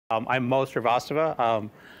I'm Mohan Srivastava.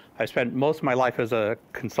 I spent most of my life as a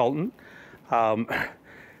consultant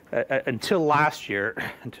until last year,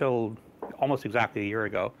 until almost exactly a year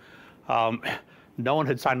ago. No one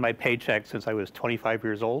had signed my paycheck since I was 25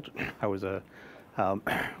 years old. I was a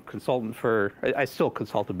consultant I still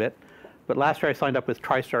consult a bit, but last year I signed up with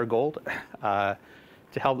TriStarGold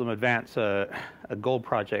to help them advance a gold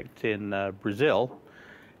project in Brazil,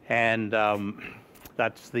 and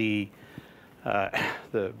that's the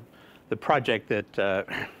project that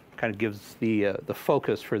kind of gives the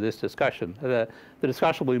focus for this discussion. The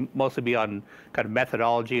discussion will mostly be on kind of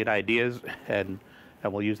methodology and ideas, and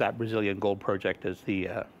we'll use that Brazilian gold project as the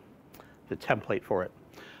template for it.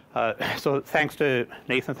 So thanks to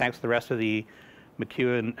Nathan, thanks to the rest of the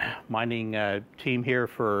McEwen mining team here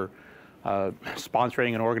for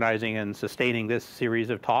sponsoring and organizing and sustaining this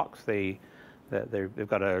series of talks. They've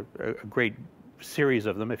got a great series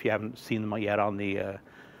of them. If you haven't seen them yet on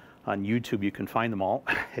YouTube, you can find them all.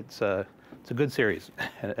 It's a good series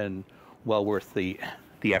and well worth the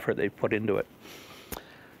effort they've put into it.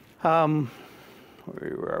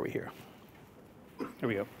 Where are we here? There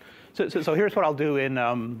we go. So here's what I'll do in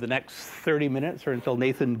the next 30 minutes, or until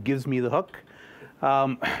Nathan gives me the hook.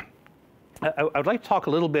 I would like to talk a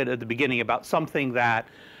little bit at the beginning about something that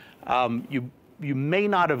you may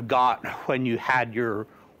not have got when you had your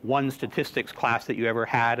one statistics class that you ever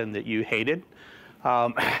had and that you hated.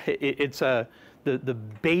 It's the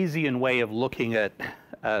Bayesian way of looking at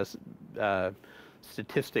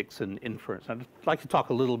statistics and inference. I'd like to talk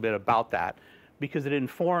a little bit about that because it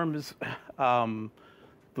informs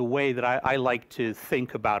the way that I like to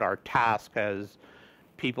think about our task as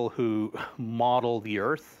people who model the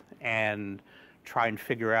Earth and try and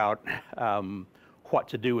figure out what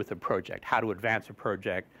to do with a project, how to advance a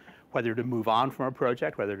project, whether to move on from a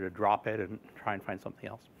project, whether to drop it and try and find something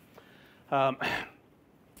else.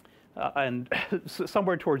 And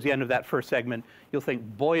somewhere towards the end of that first segment, you'll think,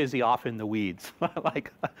 boy, is he off in the weeds.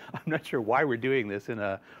 Like, I'm not sure why we're doing this in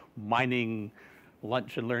a mining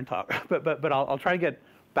lunch and learn talk. But I'll try to get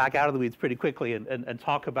back out of the weeds pretty quickly and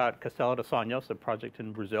talk about Castelo de Sonhos, a project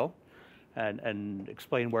in Brazil, and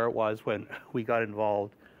explain where it was when we got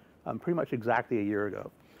involved pretty much exactly a year ago.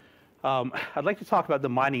 I'd like to talk about the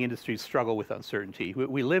mining industry's struggle with uncertainty.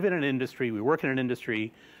 We live in an industry, we work in an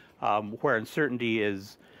industry where uncertainty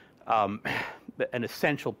is an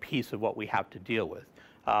essential piece of what we have to deal with.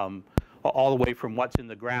 All the way from what's in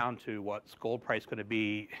the ground to what's gold price going to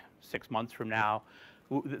be 6 months from now.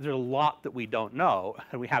 There's a lot that we don't know,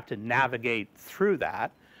 and we have to navigate through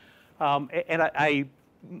that. And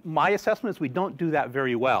my assessment is we don't do that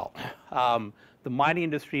very well. The mining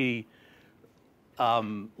industry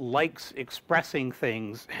likes expressing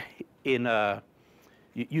things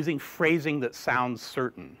using phrasing that sounds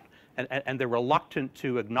certain. And they're reluctant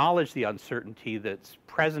to acknowledge the uncertainty that's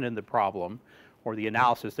present in the problem or the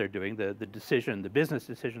analysis they're doing, the decision, the business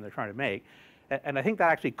decision they're trying to make. And I think that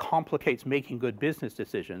actually complicates making good business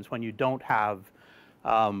decisions when you don't have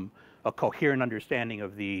a coherent understanding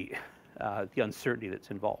of the uncertainty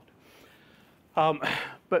that's involved.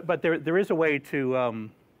 But there is a way to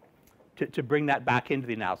bring that back into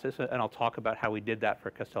the analysis, and I'll talk about how we did that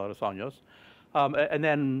for Castelo de Sonhos. And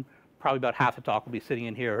then probably about half the talk will be sitting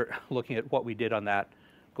in here looking at what we did on that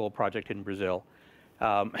gold project in Brazil.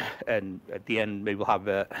 And at the end, maybe we'll have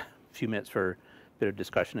a few minutes for a bit of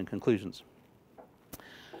discussion and conclusions.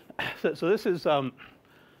 So this is the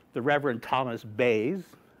Reverend Thomas Bayes,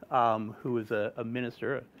 who was a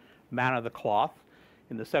minister, a man of the cloth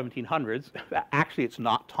in the 1700s. Actually, it's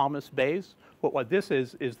not Thomas Bayes. What this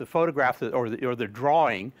is the photograph or the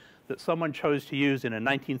drawing that someone chose to use in a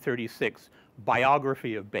 1936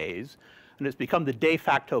 biography of Bayes, and it's become the de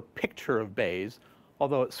facto picture of Bayes,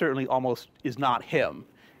 although it certainly almost is not him.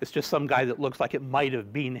 It's just some guy that looks like it might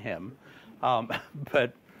have been him.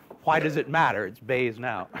 But why does it matter? It's Bayes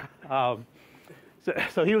now.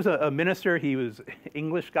 So he was a minister. He was an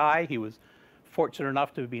English guy. He was fortunate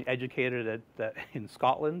enough to have been educated in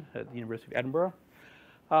Scotland at the University of Edinburgh.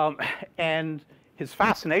 And his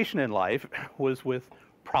fascination in life was with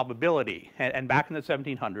probability. And back in the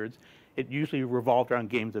 1700s, it usually revolved around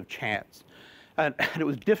games of chance. And it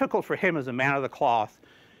was difficult for him as a man of the cloth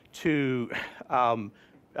to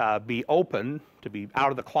be open, to be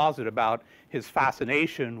out of the closet about his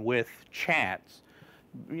fascination with chance.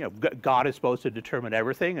 You know, God is supposed to determine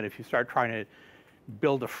everything, and if you start trying to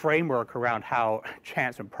build a framework around how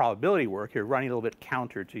chance and probability work, you're running a little bit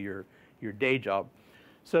counter to your day job.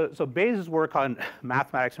 So Bayes' work on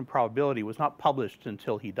mathematics and probability was not published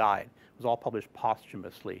until he died. It was all published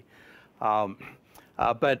posthumously.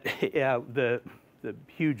 But the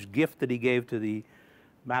huge gift that he gave to the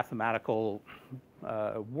mathematical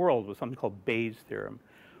world was something called Bayes' theorem.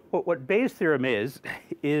 What Bayes' theorem is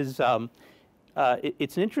it's an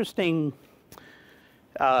interesting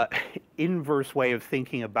inverse way of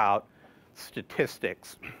thinking about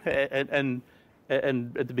statistics. And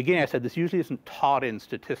at the beginning I said this usually isn't taught in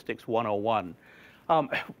Statistics 101.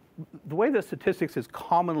 The way that statistics is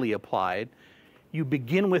commonly applied, you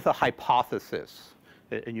begin with a hypothesis.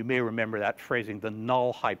 And you may remember that phrasing, the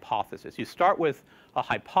null hypothesis. You start with a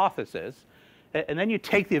hypothesis, and then you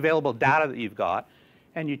take the available data that you've got,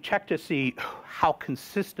 and you check to see how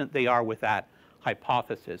consistent they are with that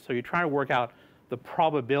hypothesis. So you're trying to work out the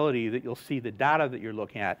probability that you'll see the data that you're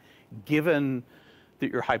looking at, given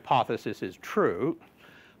that your hypothesis is true,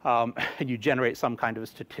 and you generate some kind of a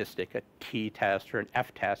statistic, a t-test or an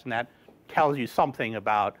f-test, and that tells you something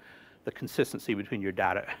about the consistency between your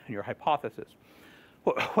data and your hypothesis.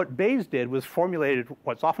 What Bayes did was formulated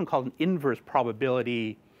what's often called an inverse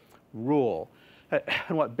probability rule.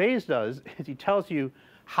 And what Bayes does is he tells you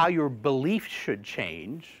how your belief should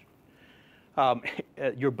change,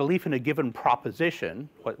 your belief in a given proposition,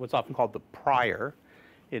 what's often called the prior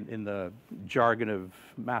in the jargon of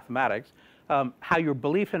mathematics, how your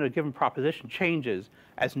belief in a given proposition changes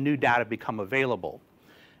as new data become available.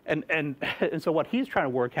 And so what he's trying to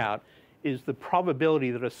work out is the probability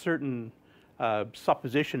that a certain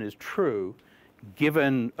supposition is true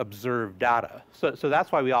given observed data. So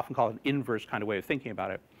that's why we often call it an inverse kind of way of thinking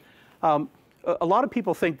about it. A lot of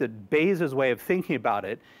people think that Bayes' way of thinking about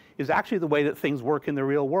it is actually the way that things work in the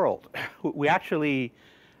real world. We actually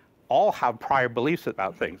all have prior beliefs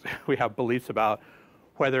about things. We have beliefs about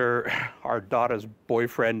whether our daughter's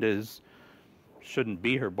boyfriend shouldn't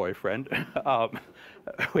be her boyfriend.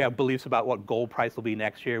 We have beliefs about what gold price will be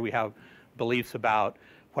next year. We have beliefs about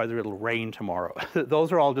whether it'll rain tomorrow.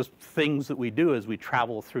 Those are all just things that we do as we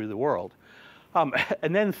travel through the world.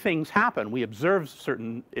 And then things happen. We observe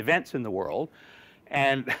certain events in the world,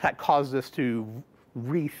 and that causes us to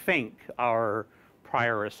rethink our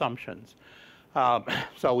prior assumptions.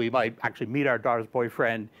 So we might actually meet our daughter's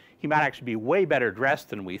boyfriend. He might actually be way better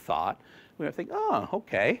dressed than we thought. We might think, oh,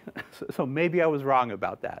 okay, so maybe I was wrong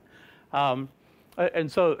about that. And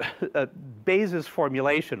so Bayes'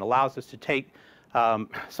 formulation allows us to take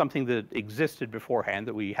something that existed beforehand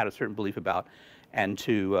that we had a certain belief about and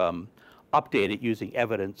to update it using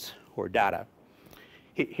evidence or data.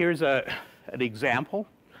 Here's an example.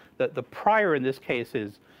 The prior in this case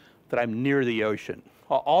is that I'm near the ocean.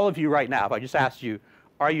 All of you right now, if I just asked you,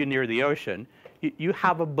 are you near the ocean, you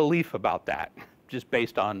have a belief about that just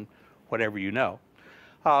based on whatever you know.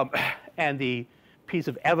 And the piece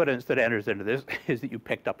of evidence that enters into this is that you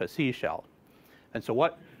picked up a seashell. And so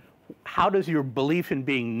how does your belief in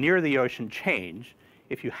being near the ocean change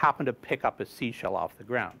if you happen to pick up a seashell off the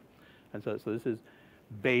ground? And so this is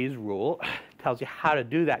Bayes' rule. It tells you how to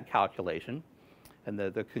do that calculation. And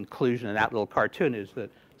the conclusion in that little cartoon is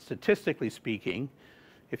that statistically speaking,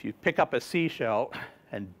 if you pick up a seashell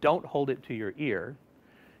and don't hold it to your ear,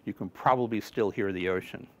 you can probably still hear the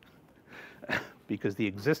ocean because the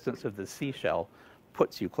existence of the seashell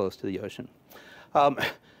puts you close to the ocean.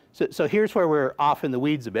 So here's where we're off in the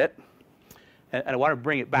weeds a bit, and I want to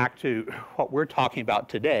bring it back to what we're talking about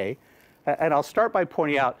today. And I'll start by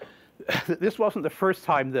pointing out that this wasn't the first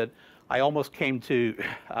time that I almost came to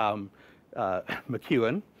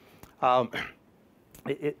McEwen.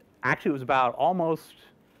 It actually was about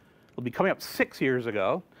it'll be coming up 6 years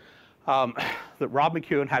ago, that Rob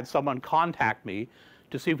McEwen had someone contact me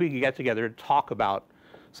to see if we could get together to talk about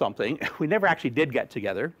something. We never actually did get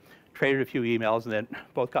together, traded a few emails, and then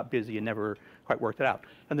both got busy and never quite worked it out.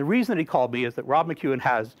 And the reason that he called me is that Rob McEwen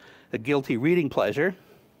has a guilty reading pleasure.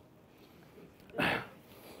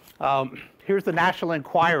 Here's the National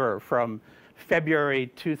Enquirer from February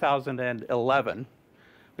 2011.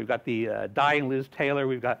 We've got the dying Liz Taylor.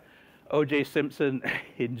 We've got O.J. Simpson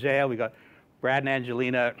in jail. We've got Brad and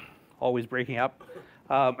Angelina always breaking up.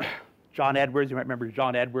 John Edwards, you might remember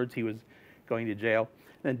John Edwards. He was going to jail.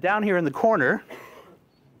 And then down here in the corner,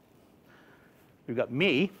 we've got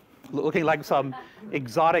me, looking like some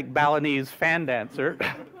exotic Balinese fan dancer,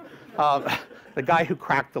 the guy who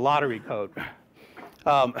cracked the lottery code.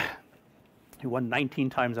 He won 19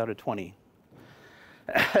 times out of 20.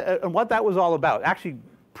 And what that was all about actually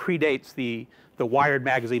predates the Wired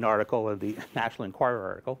magazine article and the National Enquirer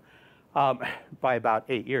article by about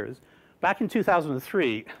 8 years. Back in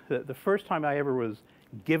 2003, the first time I ever was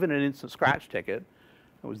given an instant scratch ticket,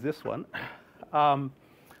 it was this one. I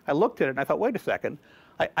looked at it and I thought, wait a second,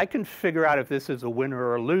 I can figure out if this is a winner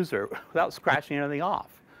or a loser without scratching anything off.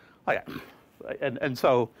 And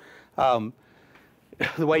so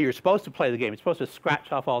the way you're supposed to play the game. You're supposed to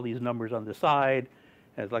scratch off all these numbers on the side.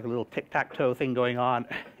 And it's like a little tic-tac-toe thing going on.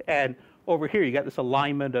 And over here, you got this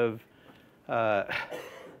alignment of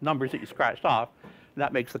numbers that you scratched off, and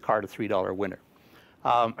that makes the card a $3 winner.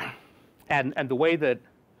 And the way that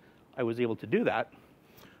I was able to do that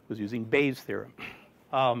was using Bayes' theorem.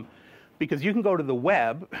 Because you can go to the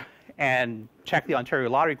web and check the Ontario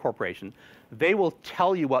Lottery Corporation. They will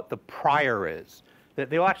tell you what the prior is.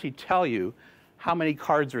 They'll actually tell you how many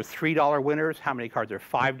cards are $3 winners, how many cards are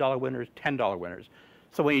 $5 winners, $10 winners.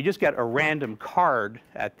 So when you just get a random card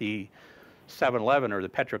at the 7-Eleven or the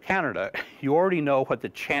Petro-Canada, you already know what the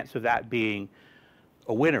chance of that being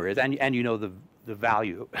a winner is, and you know the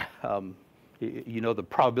value. You know the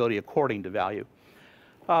probability according to value.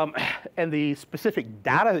 And the specific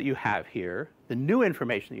data that you have here, the new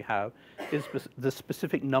information that you have, is the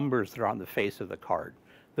specific numbers that are on the face of the card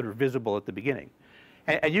that are visible at the beginning.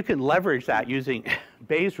 And you can leverage that using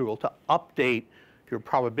Bayes' rule to update your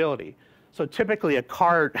probability. So typically a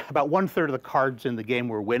card, about 1/3 of the cards in the game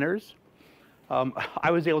were winners. I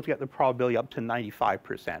was able to get the probability up to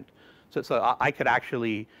 95%. So I could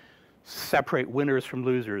actually separate winners from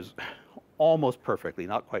losers almost perfectly,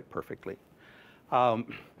 not quite perfectly. The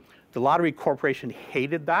Lottery Corporation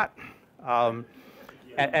hated that,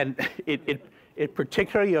 and it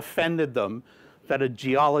particularly offended them that a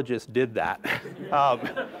geologist did that.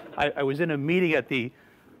 I was in a meeting at the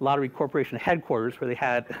Lottery Corporation headquarters where they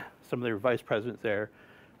had some of their vice presidents there,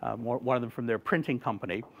 one of them from their printing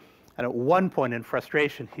company. And at one point in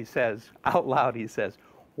frustration, he says, out loud, he says,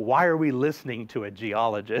 "Why are we listening to a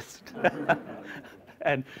geologist?"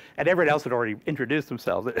 and everyone else had already introduced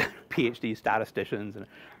themselves, PhD statisticians and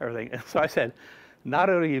everything. And so I said, not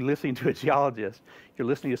only are you listening to a geologist, you're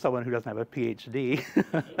listening to someone who doesn't have a PhD.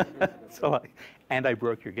 And I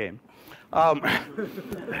broke your game.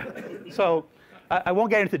 So I won't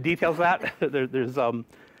get into the details of that. There's a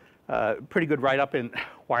pretty good write-up in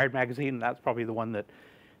Wired magazine, and that's probably the one that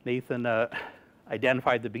Nathan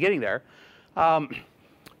identified at the beginning there.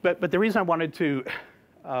 But the reason I wanted to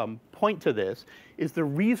point to this is the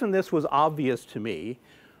reason this was obvious to me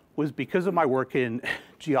was because of my work in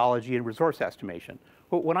geology and resource estimation.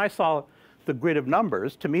 When I saw the grid of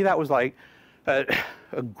numbers, to me that was like a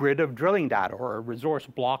grid of drilling data or a resource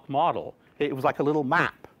block model. It was like a little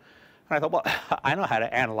map. And I thought, well, I know how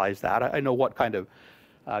to analyze that. I know what kind of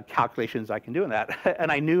calculations I can do in that.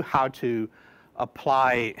 And I knew how to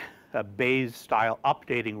apply a Bayes-style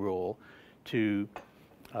updating rule to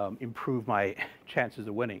improve my chances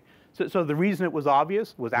of winning. So the reason it was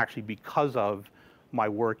obvious was actually because of my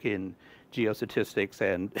work in geostatistics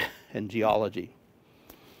and geology.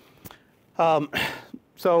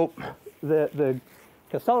 So the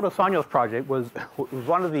Castelo dos Sonhos project was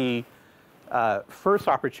one of the first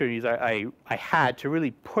opportunities I had to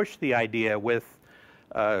really push the idea with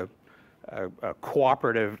a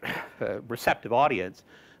cooperative, receptive audience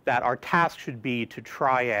that our task should be to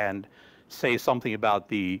try and say something about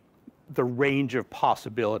the range of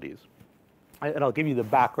possibilities. And I'll give you the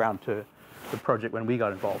background to the project when we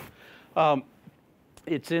got involved.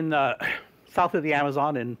 It's in south of the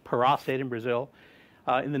Amazon in Pará State in Brazil.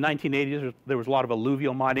 In the 1980s, there was a lot of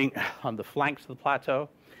alluvial mining on the flanks of the plateau.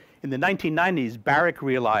 In the 1990s, Barrick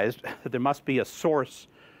realized that there must be a source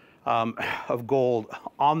of gold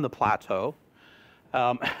on the plateau.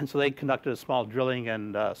 And so they conducted a small drilling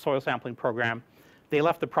and soil sampling program. They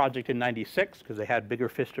left the project in '96 because they had bigger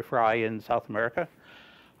fish to fry in South America.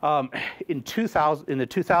 In the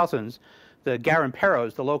 2000s, the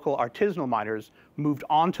garimperos, the local artisanal miners, moved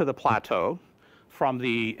onto the plateau from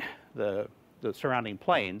the surrounding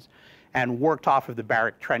plains and worked off of the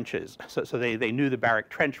Barrick trenches. So they knew the Barrick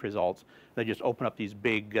trench results. They just opened up these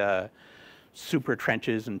big super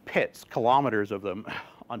trenches and pits, kilometers of them,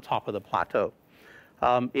 on top of the plateau.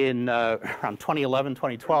 In around 2011,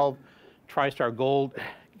 2012, TriStarGold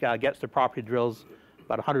gets the property drills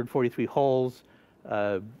about 143 holes,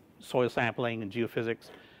 soil sampling and geophysics,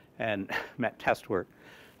 and met test work.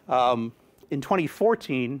 In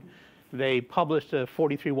 2014, they published a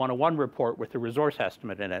 43-101 report with a resource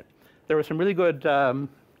estimate in it. There was some really good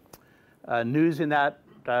news in that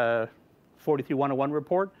 43-101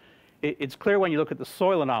 report. It's clear when you look at the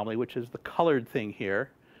soil anomaly, which is the colored thing here,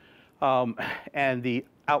 and the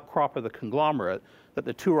outcrop of the conglomerate, that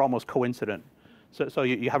the two are almost coincident. So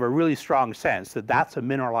you have a really strong sense that that's a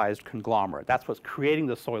mineralized conglomerate. That's what's creating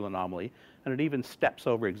the soil anomaly, and it even steps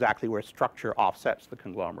over exactly where structure offsets the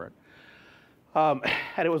conglomerate. And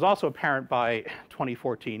it was also apparent by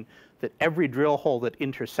 2014 that every drill hole that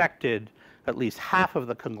intersected at least half of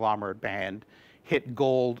the conglomerate band hit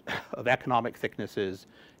gold of economic thicknesses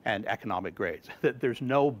and economic grades. There's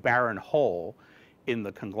no barren hole in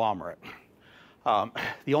the conglomerate.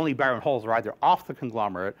 The only barren holes are either off the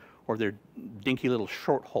conglomerate or they're dinky little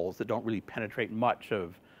short holes that don't really penetrate much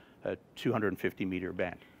of a 250-meter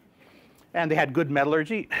band. And they had good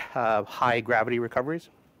metallurgy, high gravity recoveries.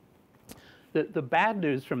 The bad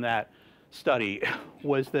news from that study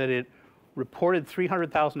was that it reported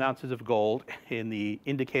 300,000 ounces of gold in the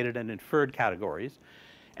indicated and inferred categories.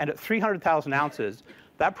 And at 300,000 ounces,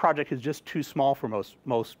 that project is just too small for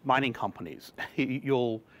most mining companies.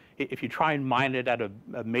 If you try and mine it at a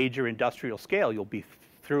major industrial scale, you'll be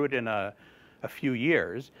through it in a few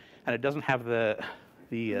years, and it doesn't have the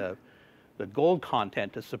gold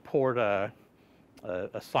content to support a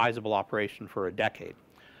sizable operation for a decade.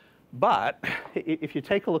 But if you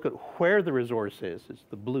take a look at where the resource is, it's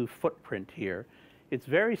the blue footprint here, it's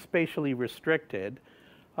very spatially restricted,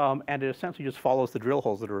 and it essentially just follows the drill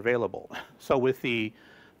holes that are available. So with the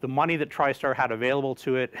money that TriStar had available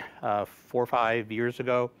to it 4 or 5 years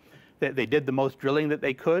ago, they did the most drilling that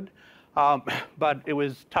they could, but it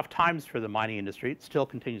was tough times for the mining industry. It still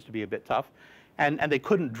continues to be a bit tough, and they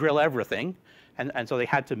couldn't drill everything, and so they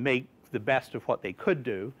had to make the best of what they could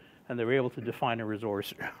do, and they were able to define a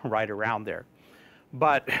resource right around there.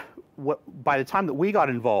 But by the time that we got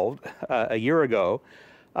involved a year ago,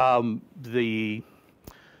 the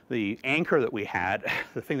anchor that we had,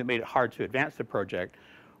 the thing that made it hard to advance the project,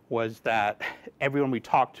 was that everyone we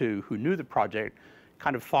talked to who knew the project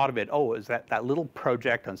kind of thought of it, oh, is that little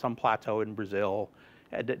project on some plateau in Brazil,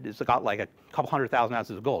 it's got like a couple 100,000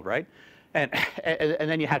 ounces of gold, right? And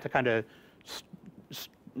then you had to kind of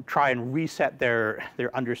try and reset their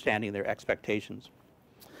understanding, their expectations.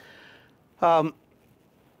 Part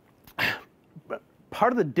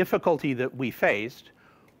of the difficulty that we faced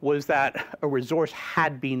was that a resource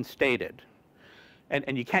had been stated.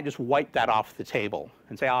 And you can't just wipe that off the table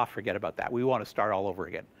and say, oh, forget about that. We want to start all over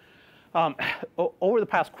again. Over the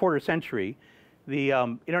past quarter century, the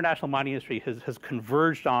international mining industry has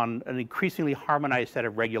converged on an increasingly harmonized set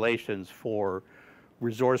of regulations for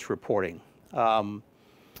resource reporting. And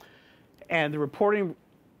the reporting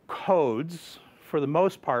codes, for the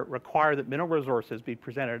most part, require that mineral resources be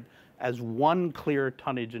presented as one clear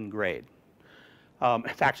tonnage and grade.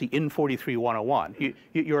 It's actually in 43-101.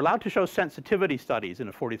 You're allowed to show sensitivity studies in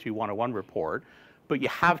a 43-101 report, but you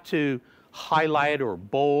have to highlight or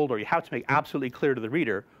bold, or you have to make absolutely clear to the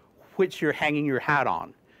reader which you're hanging your hat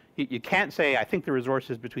on. You can't say, I think the resource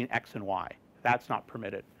is between X and Y. That's not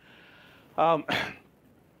permitted. And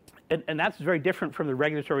that's very different from the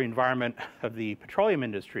regulatory environment of the petroleum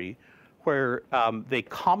industry, where they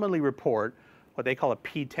commonly report what they call a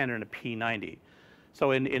P10 and a P90.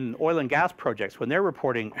 So in oil and gas projects, when they're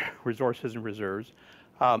reporting resources and reserves,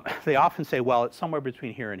 they often say, well, it's somewhere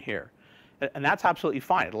between here and here. And that's absolutely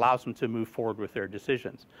fine. It allows them to move forward with their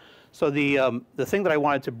decisions. So the thing that I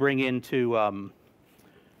wanted to bring into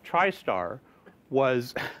TriStar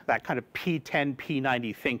was that kind of P10,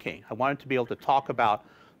 P90 thinking. I wanted to be able to talk about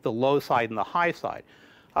the low side and the high side.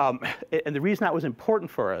 And the reason that was important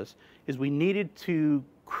for us is we needed to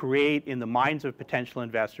create in the minds of potential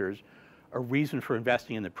investors a reason for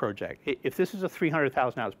investing in the project. If this is a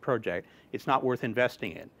 300,000 ounce project, it's not worth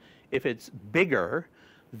investing in. If it's bigger,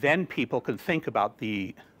 then people can think about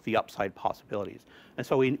the upside possibilities. And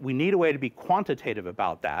so we need a way to be quantitative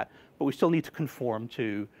about that, but we still need to conform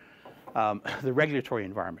to the regulatory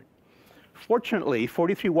environment. Fortunately,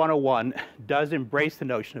 43-101 does embrace the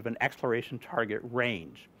notion of an exploration target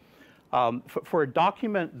range. For a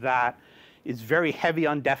document that is very heavy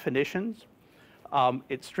on definitions,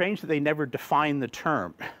 it's strange that they never define the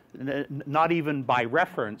term, not even by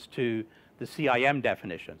reference to the CIM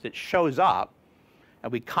definitions. It shows up,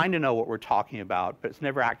 and we kind of know what we're talking about, but it's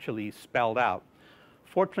never actually spelled out.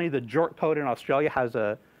 Fortunately, the JORC code in Australia has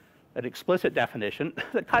an explicit definition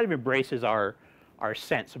that kind of embraces our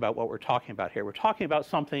sense about what we're talking about here. We're talking about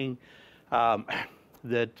something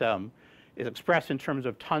that is expressed in terms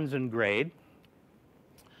of tons and grade,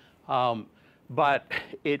 but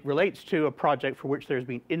it relates to a project for which there's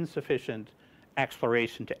been insufficient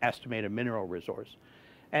exploration to estimate a mineral resource.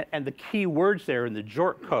 And the key words there in the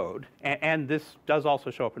JORC code, and this does also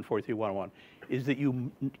show up in 43-101, is that you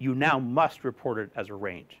now must report it as a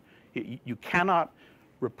range. You cannot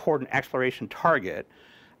report an exploration target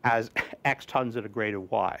as X tons at a grade of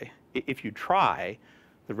Y. If you try,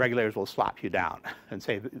 the regulators will slap you down and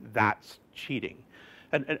say that's cheating.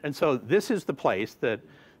 And so this is the place that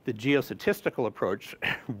the geostatistical approach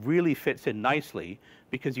really fits in nicely,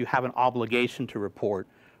 because you have an obligation to report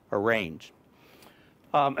a range.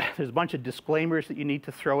 There's a bunch of disclaimers that you need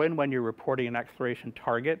to throw in when you're reporting an exploration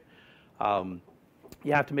target.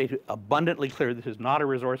 You have to make it abundantly clear this is not a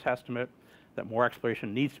resource estimate, that more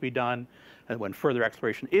exploration needs to be done, and when further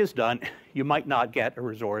exploration is done, you might not get a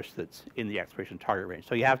resource that's in the exploration target range.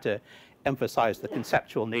 So you have to emphasize the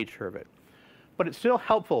conceptual nature of it. But it's still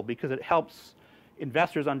helpful because it helps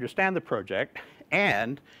investors understand the project,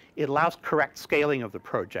 and it allows correct scaling of the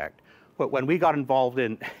project. But when we got involved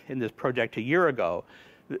in this project a year ago,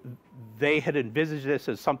 they had envisaged this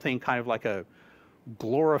as something kind of like a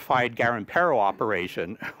glorified Garimpero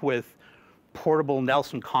operation with portable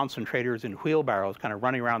Nelson concentrators in wheelbarrows kind of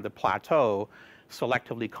running around the plateau,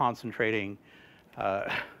 selectively concentrating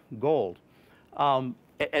gold. And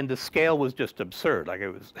the scale was just absurd. Like, it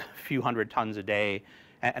was a few hundred tons a day,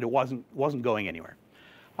 and it wasn't going anywhere.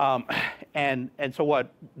 And so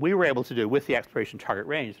what we were able to do with the exploration target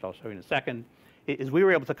range, that I'll show you in a second, is we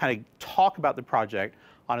were able to kind of talk about the project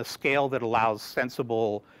on a scale that allows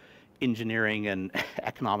sensible engineering and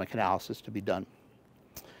economic analysis to be done.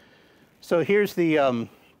 So here's the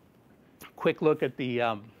quick look at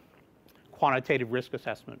the quantitative risk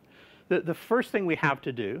assessment. The first thing we have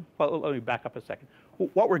to do, well, let me back up a second.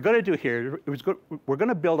 What we're going to do here is we're going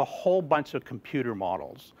to build a whole bunch of computer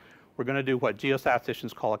models. We're going to do what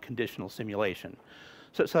geostatisticians call a conditional simulation.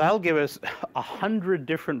 So that'll give us 100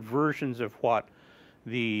 different versions of what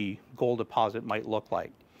the gold deposit might look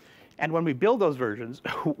like. And when we build those versions,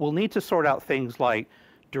 we'll need to sort out things like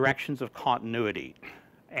directions of continuity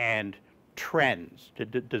and trends.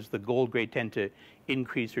 Does the gold grade tend to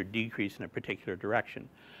increase or decrease in a particular direction?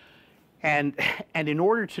 And in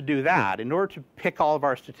order to do that, in order to pick all of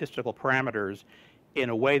our statistical parameters in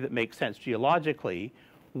a way that makes sense geologically,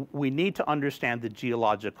 we need to understand the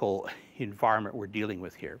geological environment we're dealing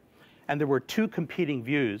with here. And there were two competing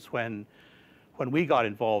views when we got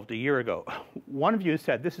involved a year ago. One view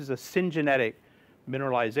said this is a syngenetic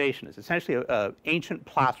mineralization. It's essentially an ancient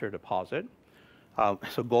placer deposit.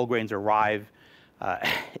 So gold grains arrive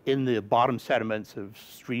in the bottom sediments of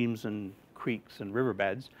streams and creeks and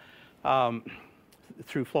riverbeds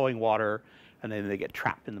through flowing water, and then they get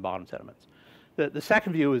trapped in the bottom sediments. The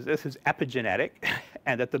second view is this is epigenetic,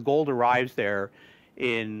 and that the gold arrives there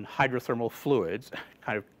in hydrothermal fluids,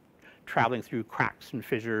 kind of traveling through cracks and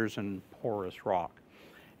fissures and porous rock.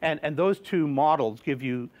 And those two models give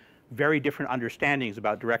you very different understandings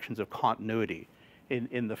about directions of continuity.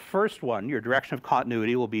 In the first one, your direction of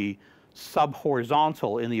continuity will be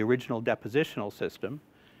subhorizontal in the original depositional system.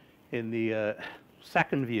 In the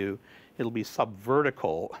second view, it'll be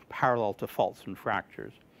subvertical, parallel to faults and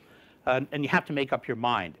fractures. And you have to make up your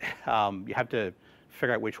mind. You have to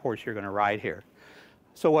figure out which horse you're going to ride here.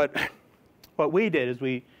 So what we did is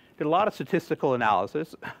we did a lot of statistical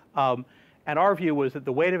analysis, and our view was that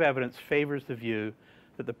the weight of evidence favors the view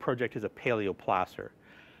that the project is a paleoplacer.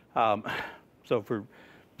 So for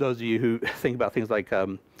those of you who think about things like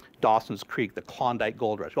Dawson's Creek, the Klondike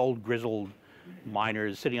Gold Rush, old grizzled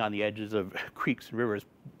miners sitting on the edges of creeks and rivers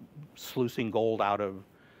sluicing gold out of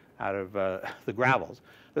the gravels.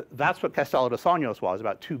 That's what Castelo de Sonhos was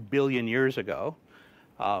about 2 billion years ago.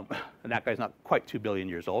 And that guy's not quite 2 billion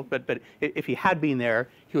years old, but if he had been there,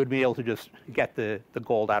 he would be able to just get the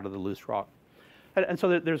gold out of the loose rock. And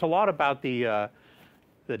so there's a lot about the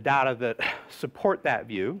data that support that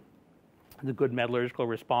view, the good metallurgical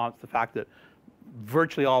response, the fact that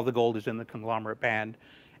virtually all the gold is in the conglomerate band,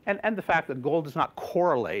 and the fact that gold does not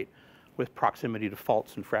correlate with proximity to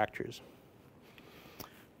faults and fractures.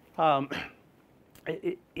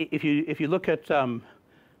 If you look at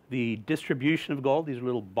the distribution of gold, these are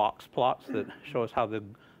little box plots that show us how the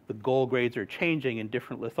gold grades are changing in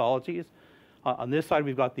different lithologies. On this side,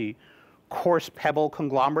 we've got the coarse pebble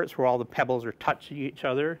conglomerates where all the pebbles are touching each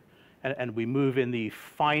other, and we move in the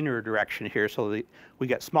finer direction here, so that we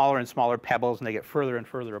get smaller and smaller pebbles, and they get further and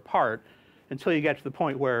further apart until you get to the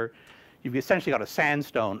point where you've essentially got a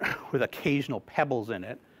sandstone with occasional pebbles in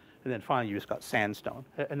it, and then finally you just got sandstone.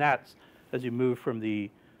 And that's as you move from the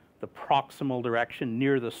proximal direction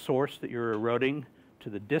near the source that you're eroding to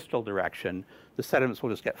the distal direction, the sediments will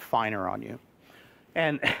just get finer on you.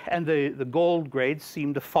 And the gold grades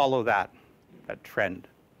seem to follow that trend.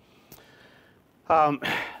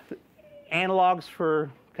 Analogs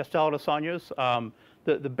for Castelo de Sonhos,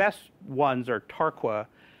 the best ones are Tarqua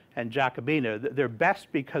and Jacobina. They're best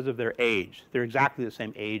because of their age. They're exactly the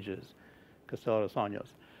same age as Castelo de Sonhos.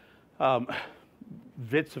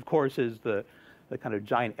 Wits, of course, is the kind of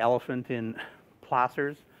giant elephant in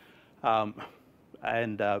placers, but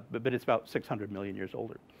it's about 600 million years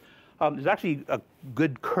older. There's actually a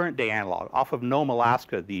good current day analog off of Nome,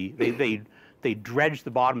 Alaska. They dredge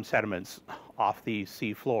the bottom sediments off the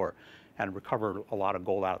sea floor and recover a lot of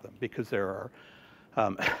gold out of them, because there are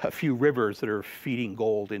a few rivers that are feeding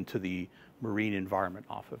gold into the marine environment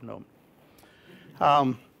off of Nome.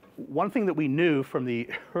 One thing that we knew from the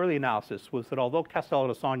early analysis was that although Castello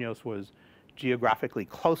dos Anjos was geographically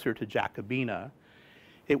closer to Jacobina,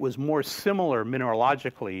 it was more similar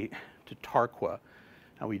mineralogically to Tarqua.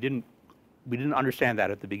 And we didn't understand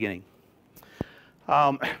that at the beginning.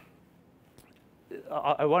 I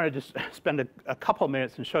want to just spend a couple of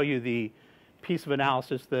minutes and show you the piece of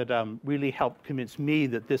analysis that really helped convince me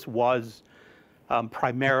that this was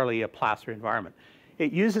primarily a placer environment.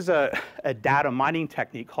 It uses a data mining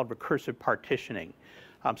technique called recursive partitioning.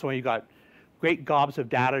 So when you've got great gobs of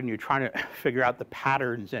data and you're trying to figure out the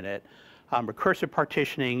patterns in it, recursive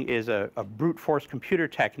partitioning is a brute force computer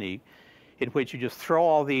technique in which you just throw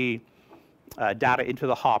all the data into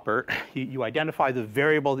the hopper, you identify the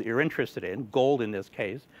variable that you're interested in, gold in this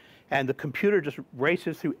case, and the computer just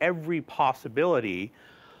races through every possibility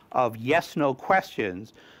of yes-no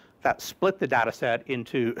questions that split the data set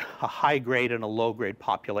into a high-grade and a low-grade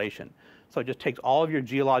population. So it just takes all of your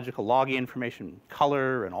geological logging information,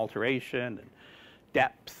 color and alteration and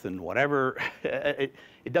depth and whatever. It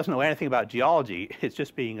doesn't know anything about geology. It's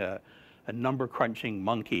just being a number-crunching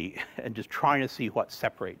monkey and just trying to see what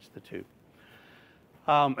separates the two.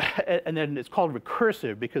 And then it's called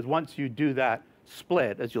recursive because once you do that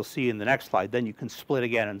split, as you'll see in the next slide, then you can split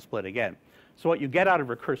again and split again. So what you get out of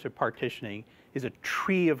recursive partitioning is a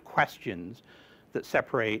tree of questions that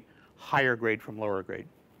separate higher grade from lower grade.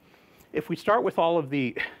 If we start with all of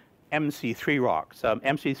the MC3 rocks,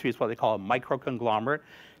 MC3 is what they call a microconglomerate.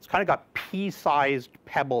 It's kind of got pea-sized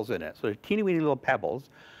pebbles in it. So they're teeny weeny little pebbles,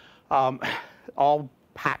 all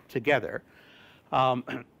packed together.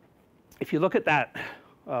 If you look at that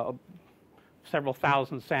several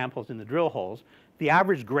thousand samples in the drill holes, the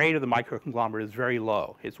average grade of the microconglomerate is very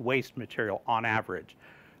low. It's waste material on average,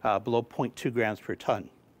 below 0.2 grams per ton.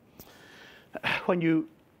 When you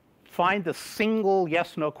find the single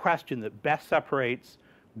yes-no question that best separates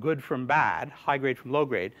good from bad, high grade from low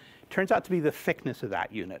grade, it turns out to be the thickness of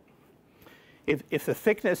that unit. If the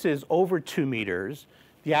thickness is over 2 meters,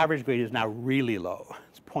 the average grade is now really low.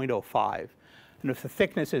 It's 0.05. And if the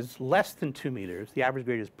thickness is less than 2 meters, the average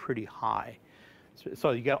grade is pretty high.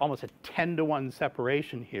 So you get almost a 10-to-1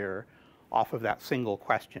 separation here off of that single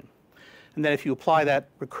question. And then if you apply that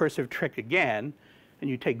recursive trick again, and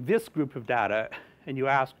you take this group of data and you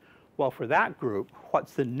ask, well, for that group,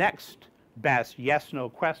 what's the next best yes-no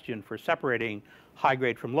question for separating high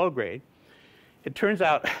grade from low grade? It turns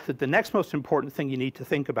out that the next most important thing you need to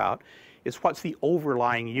think about is what's the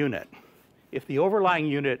overlying unit. If the overlying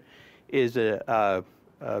unit is a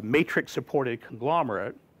matrix-supported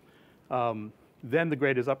conglomerate, then the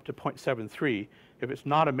grade is up to 0.73. If it's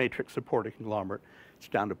not a matrix-supported conglomerate, it's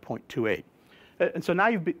down to 0.28. And so now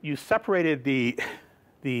you've separated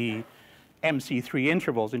the MC3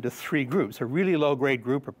 intervals into 3 groups, a really low-grade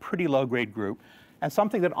group, a pretty low-grade group, and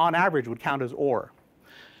something that on average would count as ore.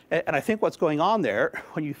 And I think what's going on there,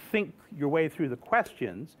 when you think your way through the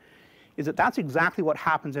questions, is that that's exactly what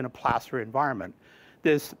happens in a placer environment.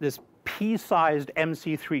 This pea-sized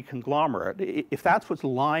MC3 conglomerate, if that's what's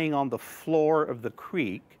lying on the floor of the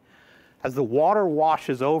creek, as the water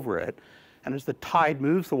washes over it, and as the tide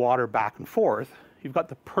moves the water back and forth, you've got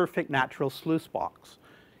the perfect natural sluice box.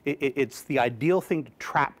 It's the ideal thing to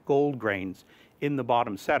trap gold grains in the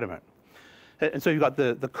bottom sediment. And so you've got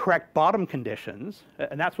the correct bottom conditions,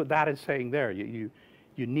 and that's what that is saying there. You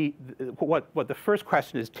need, what the first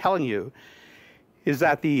question is telling you is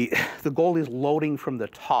that the gold is loading from the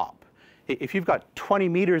top. If you've got 20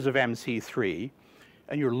 meters of MC3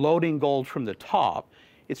 and you're loading gold from the top,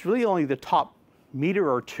 it's really only the top meter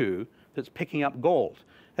or two that's picking up gold.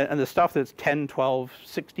 And the stuff that's 10, 12,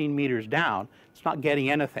 16 meters down, it's not getting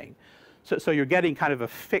anything. So you're getting kind of a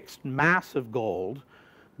fixed mass of gold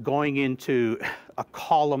going into a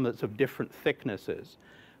column that's of different thicknesses.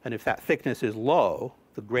 And if that thickness is low,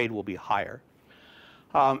 the grade will be higher.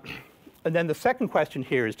 And then the second question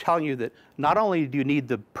here is telling you that not only do you need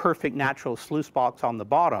the perfect natural sluice box on the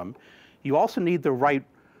bottom, you also need the right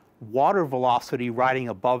water velocity riding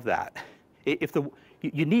above that.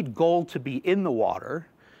 You need gold to be in the water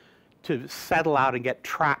to settle out and get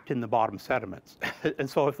trapped in the bottom sediments. And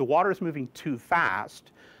so if the water is moving too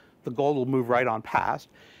fast, the gold will move right on past.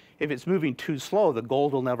 If it's moving too slow, the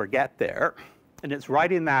gold will never get there. And it's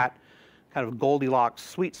right in that kind of Goldilocks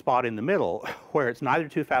sweet spot in the middle where it's neither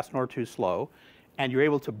too fast nor too slow, and you're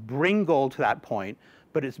able to bring gold to that point,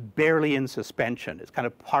 but it's barely in suspension. It's kind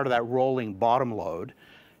of part of that rolling bottom load,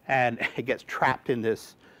 and it gets trapped in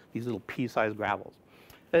these little pea-sized gravels.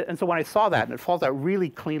 And so when I saw that, and it falls out really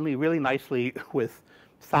cleanly, really nicely with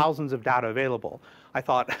thousands of data available, I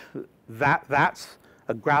thought that's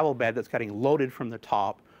a gravel bed that's getting loaded from the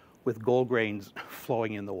top with gold grains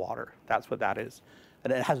flowing in the water. That's what that is.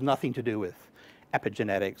 And it has nothing to do with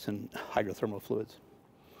epigenetics and hydrothermal fluids.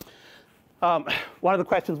 One of the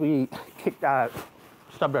questions we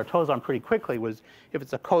stubbed our toes on pretty quickly was, if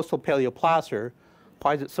it's a coastal paleoplacer,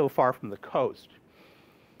 why is it so far from the coast?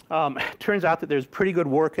 Turns out that there's pretty good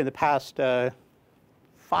work in the past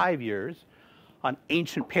 5 years on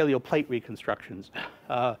ancient paleoplate reconstructions.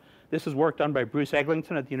 This is work done by Bruce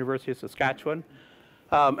Eglinton at the University of Saskatchewan.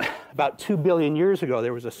 About 2 billion years ago,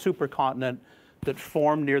 there was a supercontinent that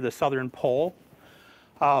formed near the southern pole.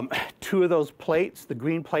 2 of those plates, the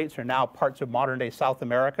green plates, are now parts of modern-day South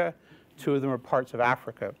America. 2 of them are parts of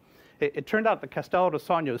Africa. It turned out that Castello de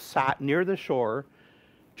Sonhos sat near the shore,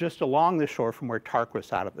 just along the shore from where Tarqua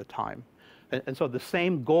sat at the time. And so the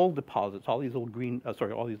same gold deposits, all these little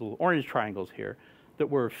all these little orange triangles here, that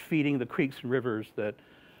were feeding the creeks and rivers that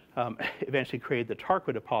eventually created the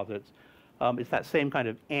Tarqua deposits, it's that same kind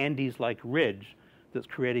of Andes-like ridge that's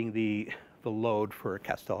creating the lode for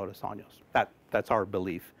Castello de Sonhos. That's our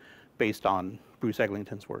belief, based on Bruce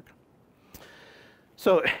Eglinton's work.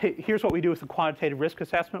 So here's what we do with the quantitative risk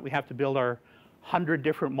assessment. We have to build our 100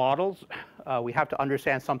 different models. We have to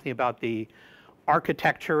understand something about the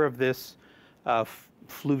architecture of this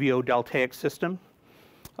fluvio-deltaic system.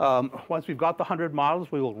 Once we've got the 100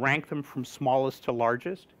 models, we will rank them from smallest to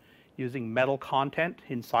largest using metal content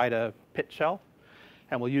inside a pit shell.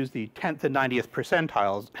 And we'll use the 10th and 90th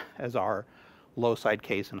percentiles as our low side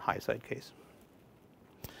case and high side case.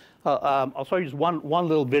 I'll show you just one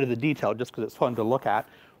little bit of the detail, just because it's fun to look at.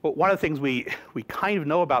 But one of the things we kind of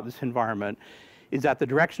know about this environment is that the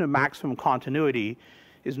direction of maximum continuity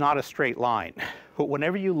is not a straight line. But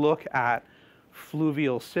whenever you look at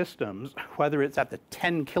fluvial systems, whether it's at the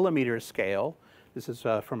 10-kilometer scale, this is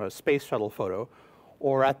from a space shuttle photo,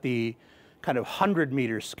 or at the kind of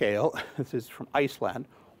 100-meter scale, this is from Iceland,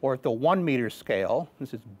 or at the 1-meter scale,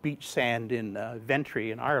 this is beach sand in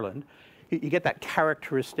Ventry in Ireland, you get that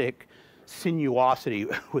characteristic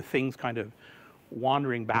sinuosity with things kind of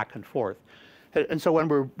wandering back and forth. And so when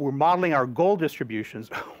we're modeling our gold distributions,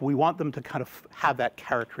 we want them to kind of have that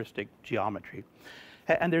characteristic geometry.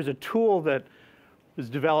 And there's a tool that was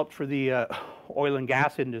developed for the oil and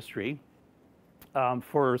gas industry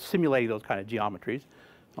for simulating those kind of geometries.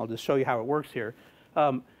 I'll just show you how it works here.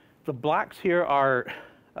 The blacks here are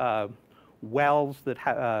wells that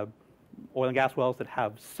have oil and gas wells that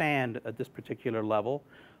have sand at this particular level.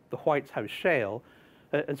 The whites have shale.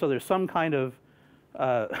 And so there's some kind of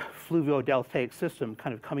fluvio-deltaic system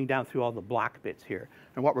kind of coming down through all the black bits here.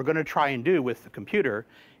 And what we're going to try and do with the computer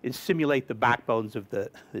is simulate the backbones of the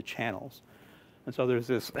channels. And so there's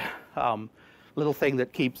this little thing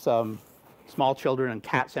that keeps small children and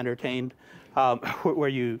cats entertained, where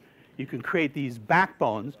you can create these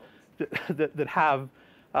backbones that have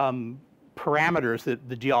parameters that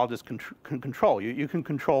the geologist can control. You can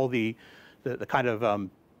control the kind of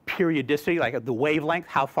periodicity, like the wavelength,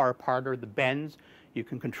 how far apart are the bends. You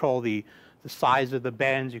can control the size of the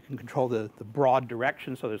bends. You can control the broad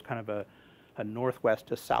direction, so there's kind of a northwest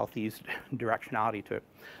to southeast directionality to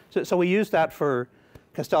it. So we used that for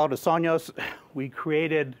Castello de Sonhos. We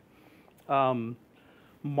created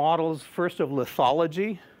models, first of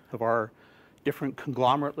lithology, of our different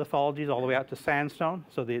conglomerate lithologies all the way out to sandstone.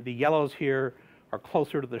 So the yellows here are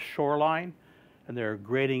closer to the shoreline, and they're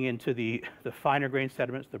grading into the finer grain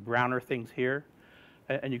sediments, the browner things here.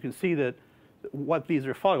 And you can see that what these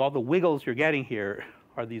are following, all the wiggles you're getting here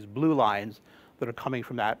are these blue lines that are coming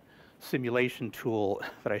from that simulation tool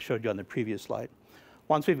that I showed you on the previous slide.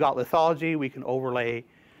 Once we've got lithology, we can overlay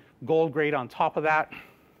gold grade on top of that.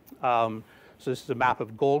 So this is a map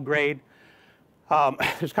of gold grade.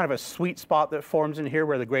 There's kind of a sweet spot that forms in here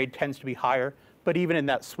where the grade tends to be higher. But even in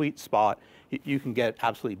that sweet spot, you can get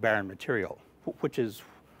absolutely barren material, which is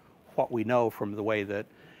what we know from the way that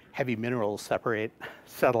heavy minerals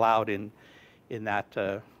settle out in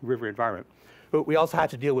that river environment. But we also had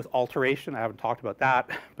to deal with alteration. I haven't talked about that,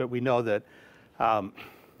 but we know that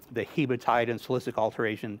the hematite and silicic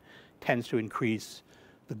alteration tends to increase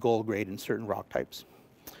the gold grade in certain rock types.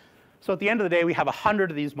 So at the end of the day, we have 100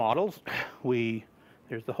 of these models.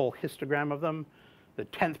 There's the whole histogram of them. The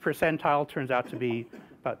 10th percentile turns out to be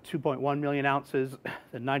about 2.1 million ounces.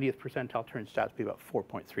 The 90th percentile turns out to be about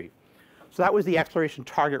 4.3. So that was the exploration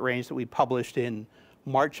target range that we published in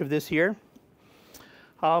March of this year.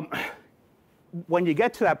 When you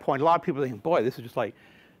get to that point, a lot of people think, boy, this is just like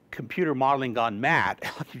computer modeling gone mad.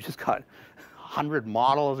 You just got 100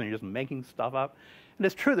 models and you're just making stuff up. And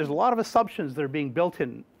it's true, there's a lot of assumptions that are being built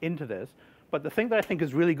into this, but the thing that I think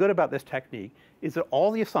is really good about this technique is that all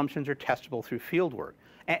the assumptions are testable through field work,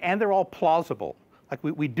 and they're all plausible. Like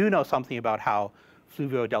we do know something about how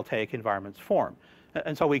fluvio-deltaic environments form.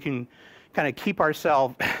 And so we can kind of keep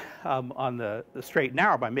ourselves on the straight and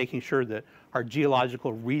narrow by making sure that our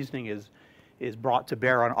geological reasoning is brought to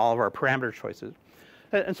bear on all of our parameter choices.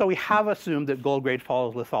 And so we have assumed that gold grade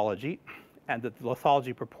follows lithology, and that the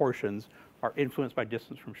lithology proportions are influenced by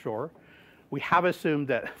distance from shore. We have assumed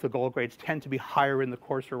that the gold grades tend to be higher in the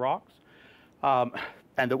coarser rocks, and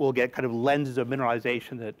that we'll get kind of lenses of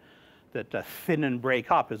mineralization that thin and break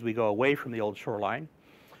up as we go away from the old shoreline.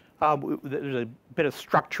 There's a bit of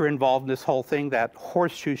structure involved in this whole thing. That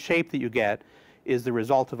horseshoe shape that you get is the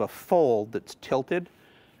result of a fold that's tilted.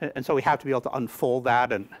 And so we have to be able to unfold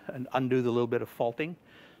that and undo the little bit of faulting.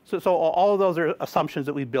 So all of those are assumptions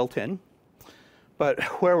that we built in. But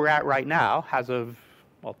where we're at right now, as of,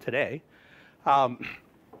 well, today,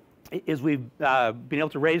 is we've been able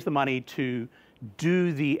to raise the money to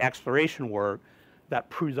do the exploration work that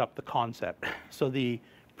proves up the concept. So the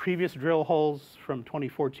previous drill holes from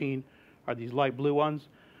 2014 are these light blue ones.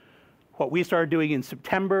 What we started doing in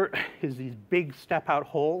September is these big step-out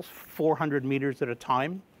holes, 400 meters at a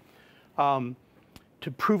time,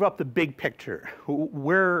 to prove up the big picture.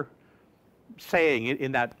 We're saying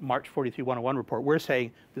in that March 43-101 report, we're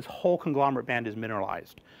saying this whole conglomerate band is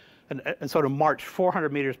mineralized. And so to march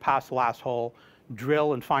 400 meters past the last hole,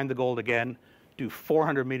 drill and find the gold again, do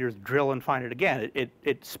 400 meters, drill and find it again,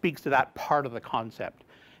 it speaks to that part of the concept.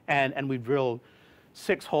 And we've drilled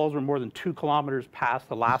 6 holes. We're more than 2 kilometers past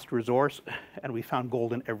the last resource, and we found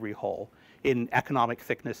gold in every hole in economic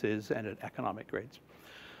thicknesses and at economic grades.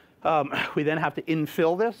 We then have to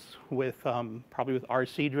infill this with probably with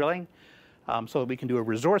RC drilling so that we can do a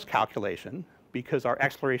resource calculation, because our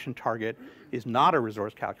exploration target is not a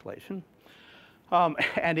resource calculation.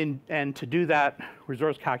 And to do that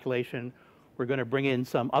resource calculation, we're going to bring in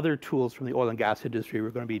some other tools from the oil and gas industry. We're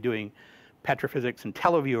going to be doing petrophysics and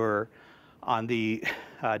televiewer on the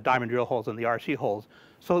diamond drill holes and the RC holes,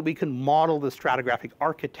 so that we can model the stratigraphic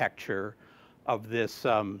architecture of this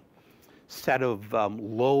set of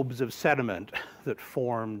lobes of sediment that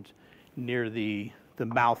formed near the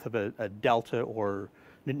mouth of a delta, or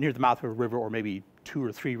near the mouth of a river, or maybe 2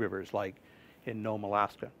 or 3 rivers, like in Nome,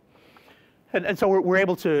 Alaska. And so we're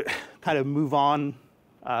able to kind of move on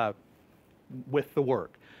with the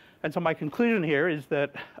work. And so my conclusion here is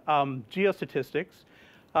that geostatistics,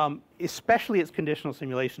 especially its conditional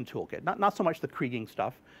simulation toolkit, not so much the kriging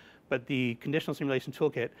stuff, but the conditional simulation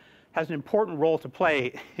toolkit, has an important role to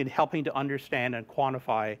play in helping to understand and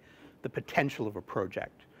quantify the potential of a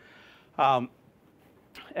project.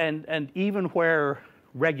 And even where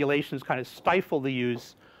regulations kind of stifle the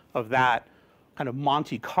use of that kind of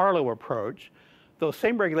Monte Carlo approach, those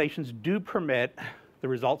same regulations do permit the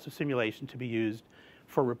results of simulation to be used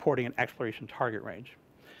for reporting an exploration target range.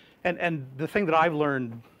 And the thing that I've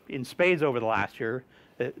learned in spades over the last year,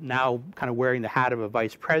 now kind of wearing the hat of a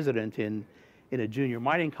vice president in a junior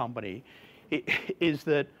mining company, is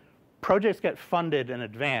that projects get funded and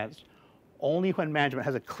advanced only when management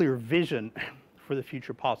has a clear vision for the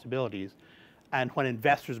future possibilities, and when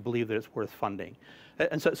investors believe that it's worth funding.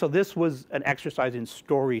 And so this was an exercise in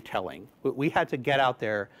storytelling. We had to get out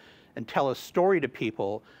there and tell a story to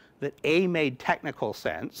people that A, made technical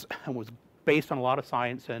sense and was based on a lot of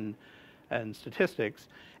science and statistics,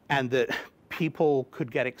 and that people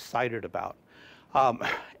could get excited about.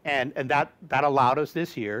 And that allowed us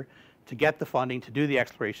this year to get the funding, to do the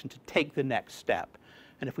exploration, to take the next step.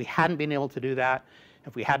 And if we hadn't been able to do that,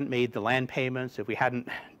 if we hadn't made the land payments, if we hadn't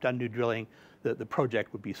done new drilling, the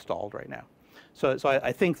project would be stalled right now. So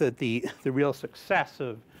I think that the real success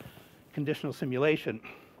of conditional simulation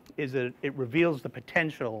is that it reveals the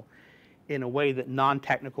potential in a way that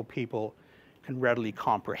non-technical people can readily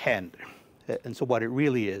comprehend. And so what it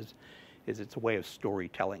really is it's a way of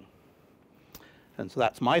storytelling. And so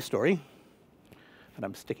that's my story, and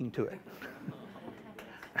I'm sticking to it.